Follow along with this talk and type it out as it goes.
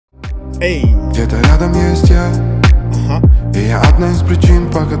Где-то рядом есть я. И я одна из причин,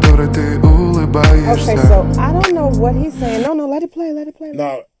 по которой ты улыбаешься. Okay, so I don't know what he's saying. No, let it play, let it play.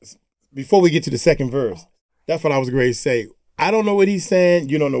 Now, before we get to the second verse, that's what I was going to say. I don't know what he's saying.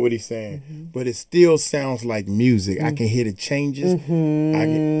 You don't know what he's saying. But it still sounds like music. I can hear the changes. I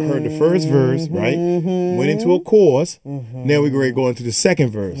heard the first verse, right? Went into a chorus. Now we're going to go into the second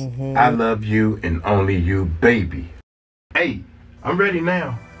verse. I love you and only you, baby. Hey, I'm ready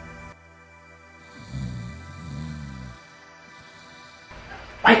now.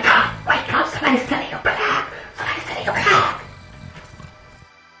 Wake up, somebody's setting you black. Somebody's setting you black.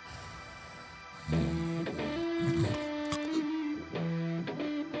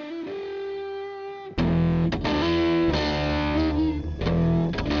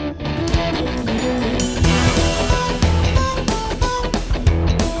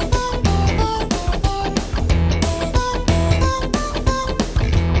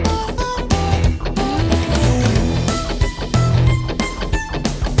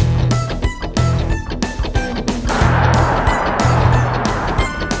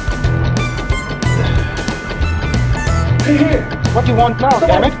 What do you want now,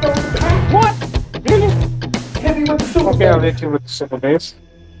 damn it? What? Really? Hit me with the super Okay, I'll hit you with the super bass.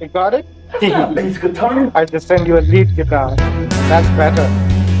 You got it? bass guitar. I just send you a lead guitar. That's better.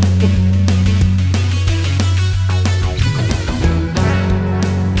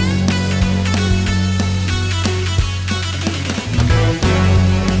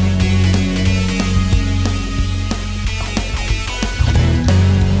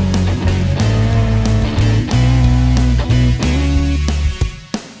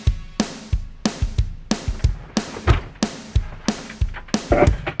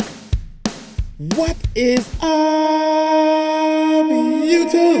 What is up,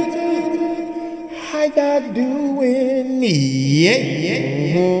 YouTube? How y'all doing? Yeah.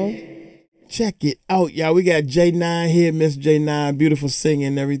 Check it out, y'all. We got J9 here, Miss J9, beautiful singing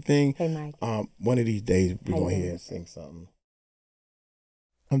and everything. Hey, Mike. One of these days we're gonna hear her sing something.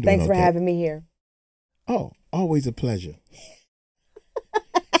 Thanks for having me here. Oh, always a pleasure.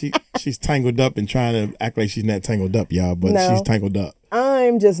 She's tangled up and trying to act like she's not tangled up, y'all, but she's tangled up.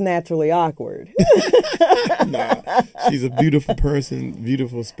 I'm just naturally awkward. Nah, she's a beautiful person,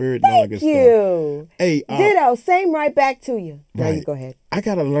 beautiful spirit, and all that good Thank stuff. you. Hey, ditto, same right back to you. Now you go ahead. I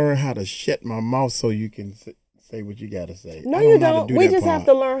gotta learn how to shut my mouth so you can say what you gotta say. No, you don't. We just have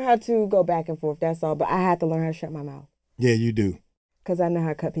to learn how to go back and forth. That's all. But I have to learn how to shut my mouth. Yeah, you do. Because I know how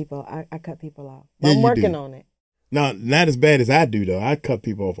to cut people. I cut people off. Yeah, I'm working on it. No, not as bad as I do though. I cut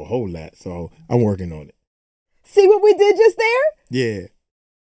people off a whole lot, so I'm working on it. See what we did just there? Yeah.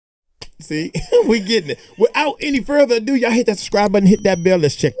 See, we getting it. Without any further ado, y'all hit that subscribe button, hit that bell.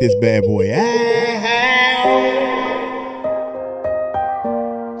 Let's check this bad boy.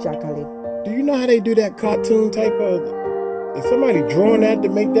 Jah Khalib. Do you know how they do that cartoon type of? Is somebody drawing that to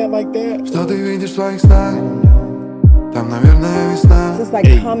make that like that? Что ты видишь в своих снах? Там, наверное, весна. It's like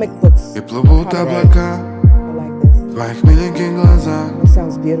comic books. И плывут облака в твоих миленьких глазах. It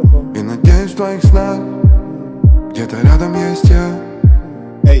sounds beautiful. И надеюсь, в твоих снах где-то рядом есть я.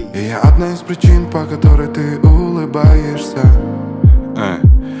 И я одна из причин, по которой ты улыбаешься.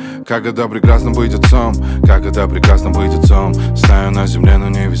 Как это прекрасно быть отцом, как это прекрасно быть отцом. Стою на земле, но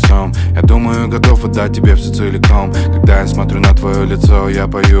невесом. Я думаю, готов отдать тебе все целиком. Когда я смотрю на твое лицо, я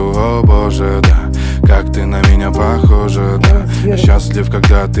пою: о боже, да, как ты на меня похожа, да. Я счастлив,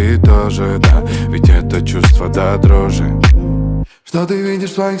 когда ты тоже, да, ведь это чувство до дрожи. Что ты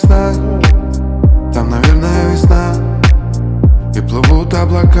видишь в своих снах? Там, наверное, весна. И плывут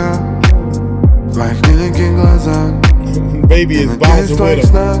облака в твоих миленьких глазах. Baby is bouncing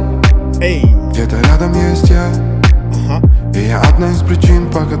with him. Hey. Где-то рядом есть я. И я одна из причин,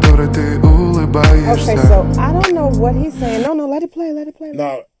 по которой ты улыбаешься. Okay, so I don't know what he's saying. No, let it play, let it play.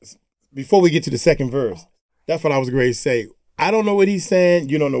 Now, before we get to the second verse, that's what I was going to say. I don't know what he's saying.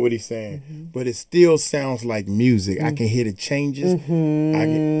 You don't know what he's saying. But it still sounds like music. I can hear the changes. I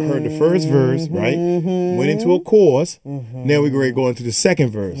heard the first verse, right? Went into a chorus. Now we're going to go into the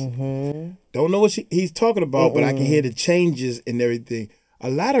second verse. Don't know what he's talking about, but I can hear the changes and everything. A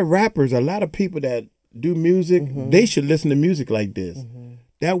lot of rappers, a lot of people that do music, they should listen to music like this.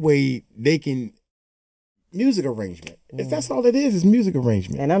 That way they can... Music arrangement. That's all it is music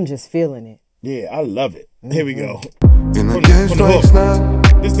arrangement. And I'm just feeling it. Yeah, I love it. Here we go. И надеюсь, в твоих снах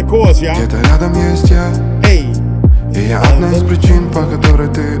где-то рядом есть я. И я одна из причин, по которой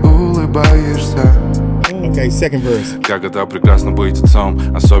ты улыбаешься. И Okay, second verse. Как это прекрасно быть отцом,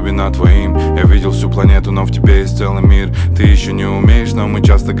 особенно твоим. Я видел всю планету, но в тебе есть целый мир. Ты еще не умеешь, но мы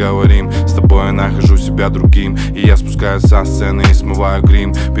часто говорим. С тобой я нахожу себя другим. И я спускаюсь со сцены и смываю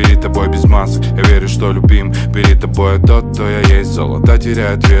грим. Перед тобой без масок, я верю, что любим. Перед тобой тот, кто я есть. Золото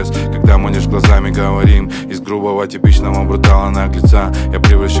теряет вес, когда мы лишь глазами говорим. Из грубого, типичного брутала наглеца я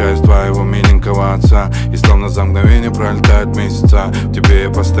превращаюсь в твоего миленького отца. И словно за мгновение пролетают месяца. В тебе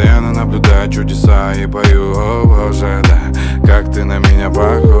я постоянно наблюдаю чудеса. И пою, о боже, да, как ты на меня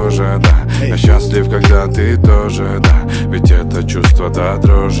похожа, да. Я счастлив, когда ты тоже, да. Ведь это чувство до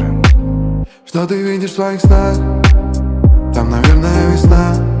дрожи. Что ты видишь в своих снах? Там, наверное,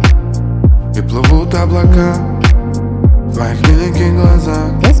 весна. И плывут облака в твоих миленьких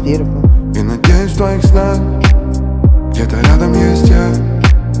глазах. That's beautiful. И надеюсь, в твоих снах где-то рядом есть я.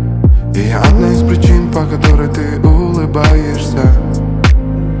 И я одна из причин, по которой ты улыбаешься.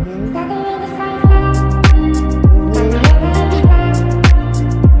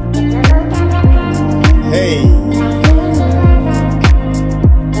 Hey.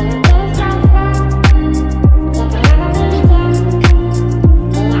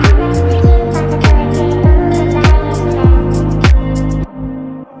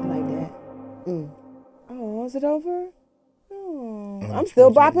 Oh, is it over? Oh, I'm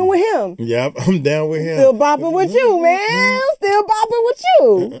still bopping with him. Yep, I'm down with him. Still bopping with you, man. Still bopping with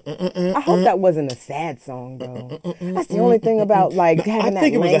you. I hope that wasn't a sad song, though. That's the only thing about like having that. I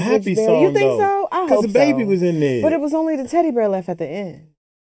think it was a happy there. song. You think so? I hope so. Because the baby was in there. But it was only the teddy bear left at the end.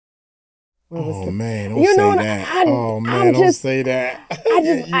 Oh man, don't say that. Don't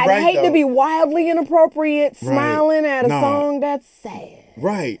say that. I hate to be wildly inappropriate, smiling at a song that's sad.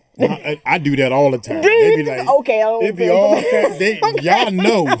 Right. I do that all the time. They be like, okay, they be all y'all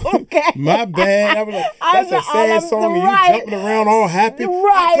know. Okay. My bad. I was like, that's a sad song and you jumping around all happy.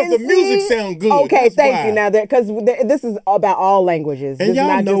 Right. Because the music sound good. Okay, that's thank why. you. Now, because this is about all languages. And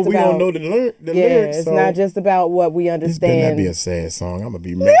y'all know we don't know the lyrics. It's not just about what we understand. This better not be a sad song. I'm going to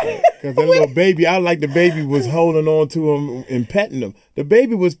be mad. Because that little baby, I like the baby was holding on to him and petting him. The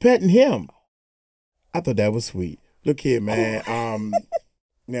baby was petting him. I thought that was sweet. Look here, man.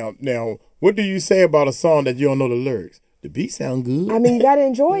 Now, what do you say about a song that you don't know the lyrics? The beat sound good. I mean, you got to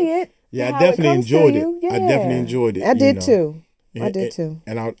enjoy it. Yeah, I definitely enjoyed it. Yeah. I definitely enjoyed it. I did too.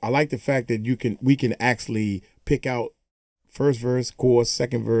 And I like the fact that we can actually pick out first verse, chorus,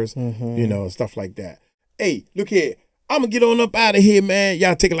 second verse, stuff like that. Hey, look here. I'm going to get on up out of here, man.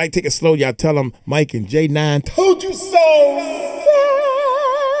 Y'all take it slow. Y'all tell them Mike and J9 told you so.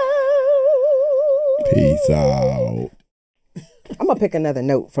 Peace out. I'm going to pick another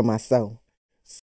note for my soul.